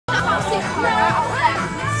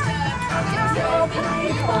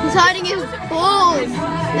He's hiding his balls.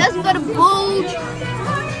 He hasn't got a bulge.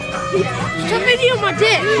 Stop video on my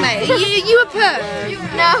dick, mate. You a perv?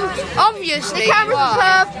 No. Obviously. The camera's a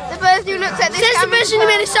perv. The person who looks at this Says the camera. person who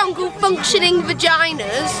made a song called Functioning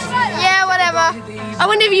Vaginas. Yeah, whatever. I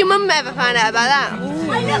wonder if your mum ever found out about that.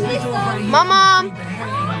 My mom.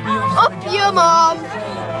 Up your mom.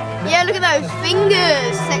 Yeah, look at those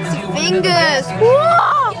fingers. Sexy fingers.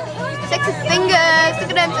 Whoa! Sexy fingers.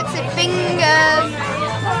 Look at them sexy fingers.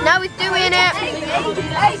 Now he's doing it.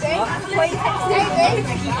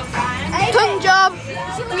 Tongue job.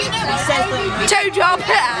 Toe job.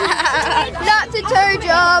 Lots of toe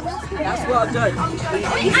jobs. That's what I've done.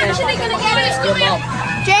 Actually gonna get it.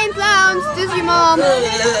 James Lowndes, does your mom.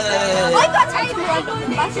 I got table.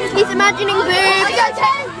 He's imagining boobs.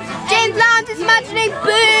 James Lowndes is imagining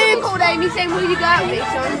boobs. Called Amy saying, will you go out with me?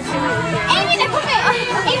 Amy, look at me.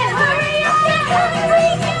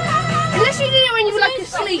 Unless you did it when you were like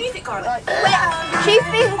asleep. She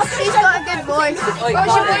thinks she's got a good voice.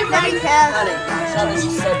 Nobody cares. Sally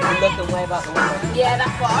just said we're looking way back the window. Yeah,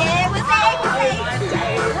 that's what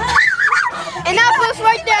In that bus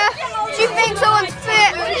right there, she thinks someone's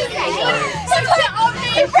fit.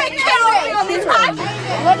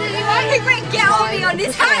 What did you want? Get on me on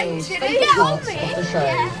this hand. Get on me.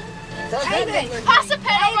 Pass the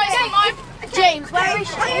pen on my James, where is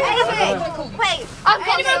she? Wait.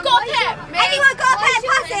 Anyone got a pen? Anyone got a pen?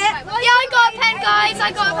 Pass it. Yeah, I got a pen, guys.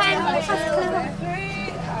 I got a pen.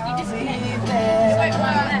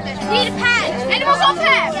 Need a pen. Anyone got a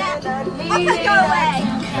pen? I'll just go away.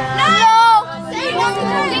 No!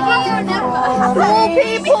 Small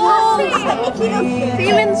people!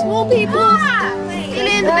 Feeling small people!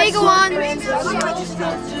 Feeling the bigger ones!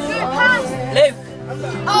 Luke!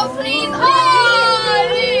 Oh, please! Oh!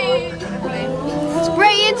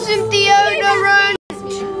 Spray in some deodorant!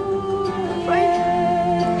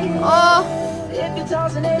 Oh!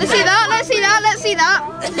 Let's see that, let's see that, let's see that!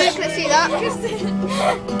 Look, let's see that!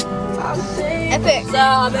 Epic! So,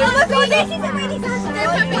 I'm Oh my god, this is a really fast one.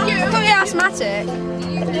 Probably asthmatic.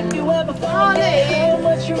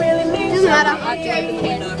 Doesn't matter.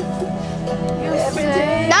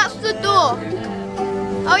 That's the door.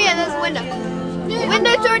 Oh yeah, there's a window. The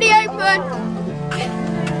window's already open.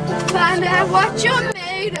 Find out what you're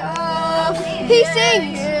made of. He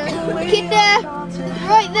sings. The kid there,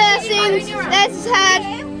 right there sings. There's his head.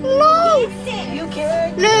 Luke,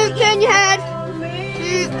 Luke, turn your head.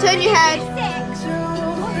 Luke, turn your head.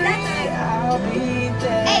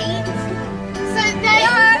 8. So they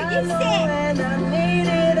are you 6.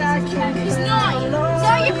 He's 9.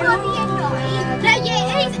 So you can't be in 9. No, yeah,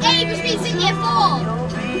 he's in year 4.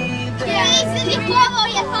 Yeah, he's in year 4 or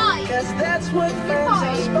year 5. That's what friends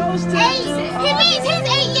are supposed to 8. He means he's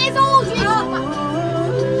 8 years old.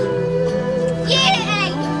 Year 8.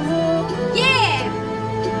 Yeah.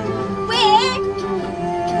 Where?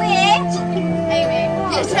 Amy.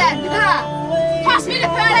 Yes, Ted. Pass me the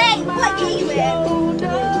pen. What year you in?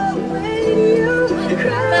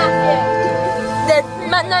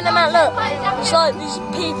 No, man, look. It's like these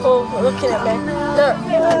people looking at me. Look.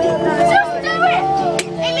 Just do it.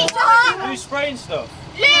 Amy, stop. Who's spraying stuff?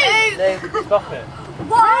 Luke. Stop it.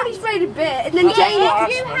 I only sprayed a bit, and then Jane. You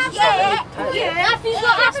have Matthew's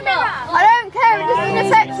got asthma. I don't care, it doesn't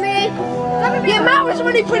affect me. Yeah, Matt was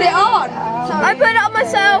when he put it on. I put it on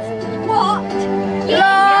myself. What?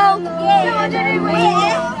 Hello. Yeah.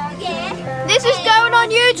 This is going on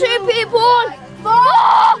YouTube, people.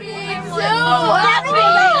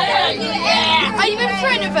 Are you in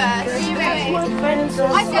front of us?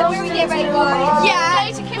 I said we're in year 8, guys. Yeah.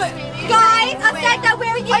 Guys, I said that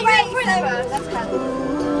we're in year 8. Are you in front of us?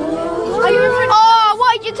 Oh,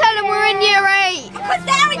 why did you tell them we're in year 8? Because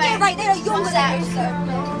they're in year 8, they're younger than us.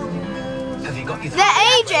 Have you got your They're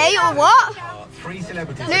age 8 or what? 3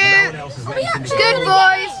 celebrities? No. Good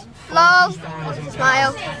boys. Love.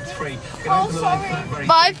 Smile.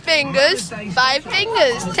 5 fingers, 5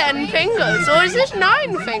 fingers, 10 fingers, or is this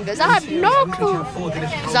 9 fingers? I have no clue.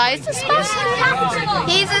 Zai's a spastic.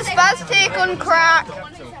 He's a spastic on crack.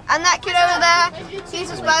 And that kid over there, he's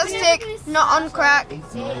a spastic, not on crack,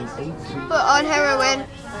 but on heroin.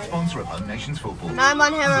 Sponsor of Home Nations Football. And I'm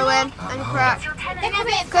on heroin and crack.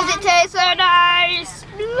 Because it tastes so nice.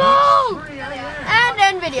 No! And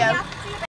end video.